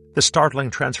 The startling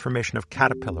transformation of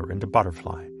caterpillar into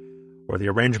butterfly, or the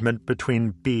arrangement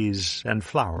between bees and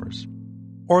flowers,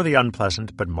 or the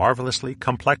unpleasant but marvelously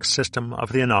complex system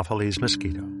of the Anopheles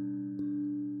mosquito.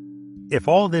 If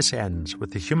all this ends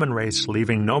with the human race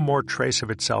leaving no more trace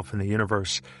of itself in the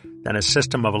universe than a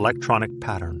system of electronic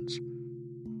patterns,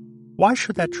 why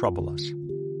should that trouble us?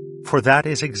 For that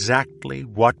is exactly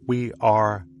what we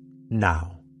are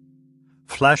now.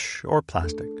 Flesh or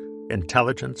plastic,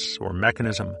 intelligence or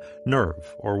mechanism,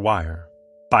 nerve or wire,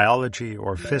 biology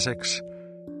or physics,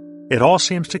 it all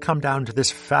seems to come down to this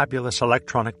fabulous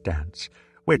electronic dance,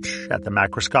 which, at the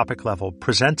macroscopic level,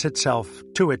 presents itself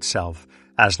to itself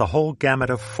as the whole gamut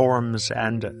of forms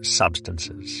and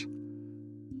substances.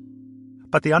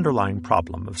 But the underlying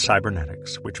problem of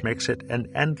cybernetics, which makes it an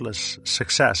endless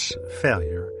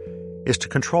success-failure, is to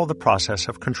control the process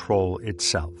of control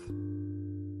itself.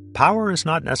 Power is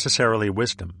not necessarily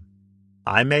wisdom.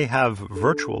 I may have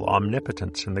virtual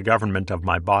omnipotence in the government of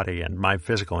my body and my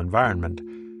physical environment,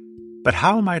 but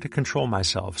how am I to control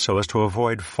myself so as to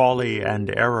avoid folly and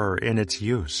error in its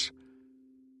use?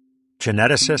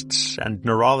 Geneticists and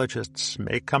neurologists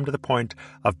may come to the point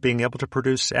of being able to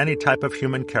produce any type of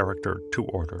human character to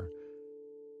order.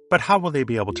 But how will they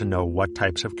be able to know what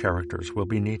types of characters will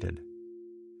be needed?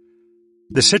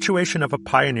 The situation of a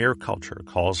pioneer culture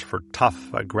calls for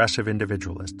tough, aggressive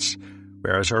individualists,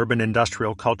 whereas urban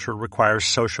industrial culture requires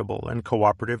sociable and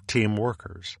cooperative team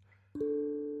workers.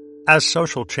 As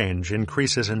social change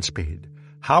increases in speed,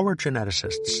 how are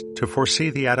geneticists to foresee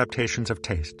the adaptations of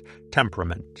taste,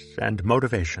 temperament, and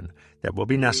motivation that will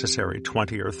be necessary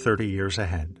 20 or 30 years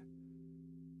ahead?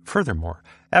 Furthermore,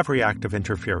 every act of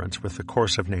interference with the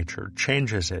course of nature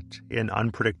changes it in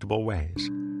unpredictable ways.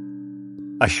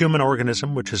 A human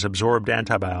organism which has absorbed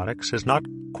antibiotics is not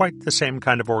quite the same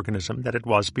kind of organism that it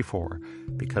was before,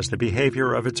 because the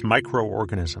behavior of its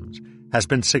microorganisms has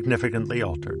been significantly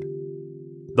altered.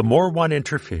 The more one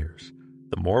interferes,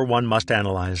 the more one must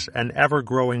analyze an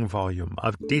ever-growing volume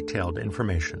of detailed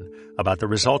information about the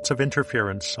results of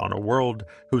interference on a world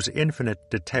whose infinite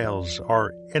details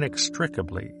are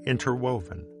inextricably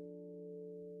interwoven.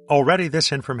 Already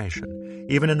this information,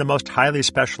 even in the most highly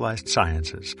specialized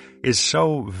sciences, is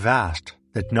so vast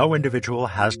that no individual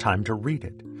has time to read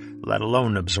it, let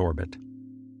alone absorb it.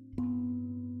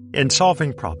 In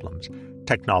solving problems,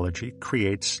 technology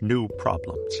creates new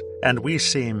problems, and we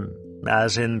seem,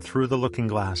 as in Through the Looking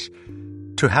Glass,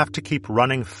 to have to keep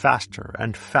running faster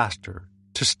and faster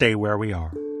to stay where we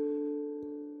are.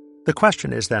 The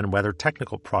question is then whether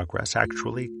technical progress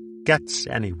actually gets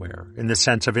anywhere in the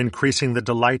sense of increasing the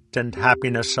delight and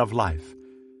happiness of life.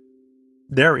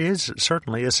 There is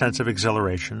certainly a sense of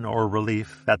exhilaration or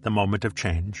relief at the moment of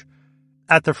change,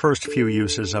 at the first few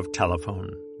uses of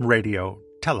telephone, radio,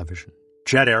 television,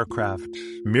 jet aircraft,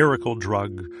 miracle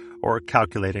drug, or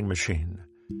calculating machine.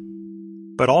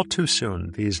 But all too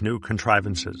soon these new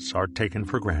contrivances are taken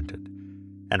for granted,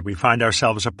 and we find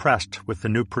ourselves oppressed with the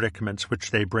new predicaments which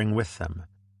they bring with them.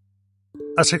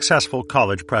 A successful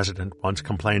college president once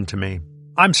complained to me,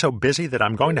 "I'm so busy that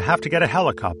I'm going to have to get a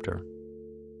helicopter."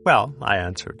 "Well," I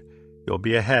answered, "you'll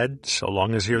be ahead so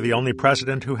long as you're the only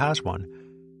president who has one.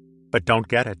 But don't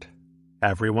get it.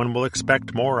 Everyone will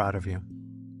expect more out of you."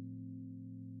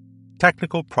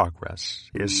 Technical progress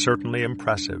is certainly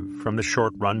impressive from the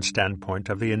short-run standpoint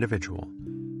of the individual.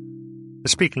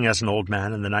 Speaking as an old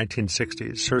man in the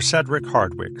 1960s, Sir Cedric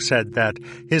Hardwicke said that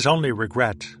his only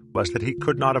regret was that he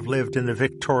could not have lived in the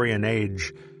Victorian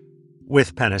age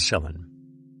with penicillin.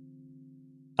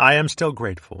 I am still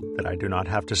grateful that I do not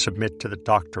have to submit to the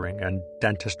doctoring and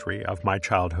dentistry of my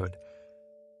childhood.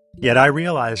 Yet I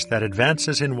realize that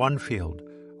advances in one field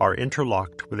are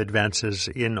interlocked with advances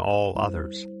in all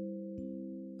others.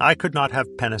 I could not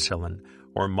have penicillin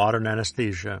or modern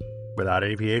anesthesia without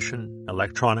aviation,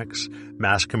 electronics,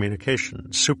 mass communication,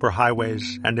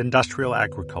 superhighways, and industrial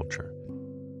agriculture,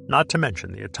 not to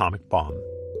mention the atomic bomb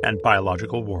and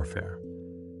biological warfare.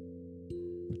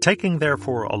 Taking,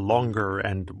 therefore, a longer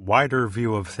and wider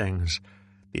view of things,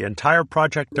 the entire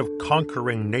project of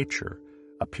conquering nature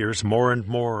appears more and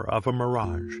more of a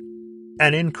mirage,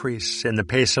 an increase in the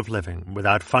pace of living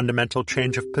without fundamental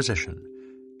change of position,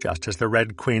 just as the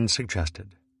Red Queen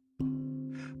suggested.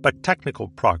 But technical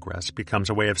progress becomes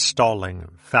a way of stalling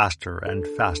faster and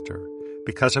faster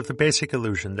because of the basic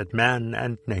illusion that man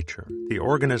and nature, the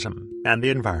organism and the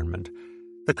environment,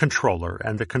 the controller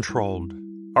and the controlled,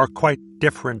 are quite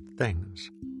different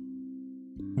things.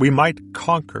 We might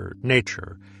conquer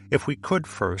nature if we could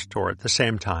first, or at the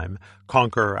same time,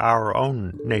 conquer our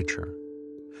own nature,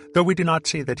 though we do not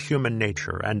see that human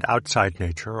nature and outside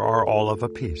nature are all of a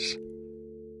piece.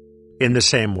 In the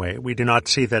same way, we do not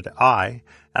see that I,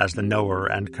 as the knower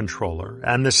and controller,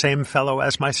 am the same fellow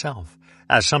as myself,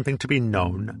 as something to be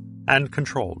known and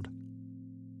controlled.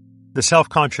 The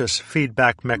self-conscious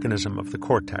feedback mechanism of the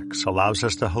cortex allows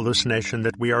us the hallucination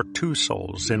that we are two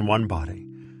souls in one body,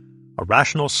 a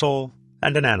rational soul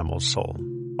and an animal soul,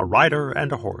 a rider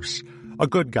and a horse, a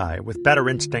good guy with better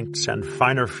instincts and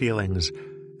finer feelings,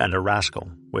 and a rascal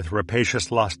with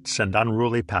rapacious lusts and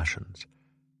unruly passions.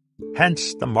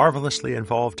 Hence the marvelously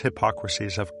involved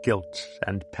hypocrisies of guilt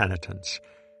and penitence,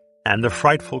 and the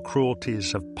frightful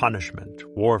cruelties of punishment,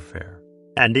 warfare,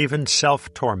 and even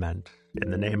self-torment in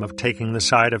the name of taking the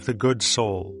side of the good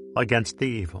soul against the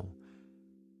evil.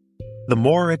 The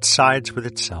more it sides with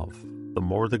itself, the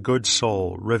more the good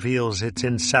soul reveals its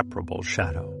inseparable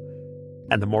shadow,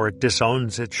 and the more it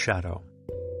disowns its shadow,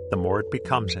 the more it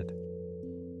becomes it.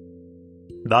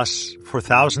 Thus, for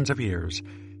thousands of years,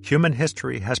 human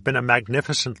history has been a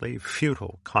magnificently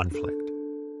futile conflict,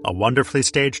 a wonderfully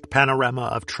staged panorama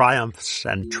of triumphs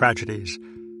and tragedies,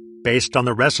 based on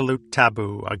the resolute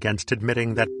taboo against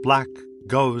admitting that black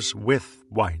goes with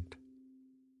white.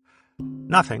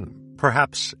 Nothing,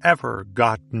 perhaps, ever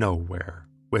got nowhere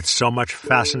with so much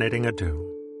fascinating ado.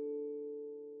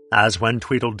 As when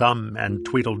Tweedledum and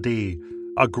Tweedledee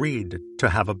agreed to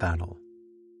have a battle.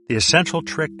 The essential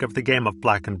trick of the game of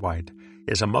black and white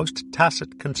is a most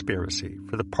tacit conspiracy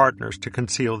for the partners to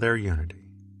conceal their unity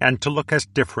and to look as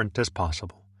different as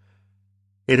possible.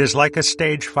 It is like a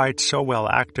stage fight so well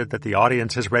acted that the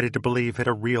audience is ready to believe it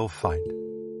a real fight.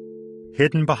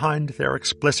 Hidden behind their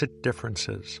explicit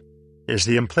differences is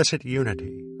the implicit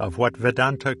unity of what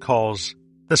Vedanta calls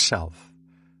the self,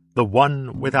 the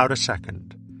one without a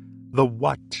second, the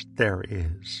what there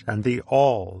is, and the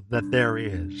all that there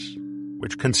is,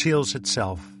 which conceals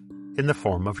itself in the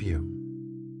form of you.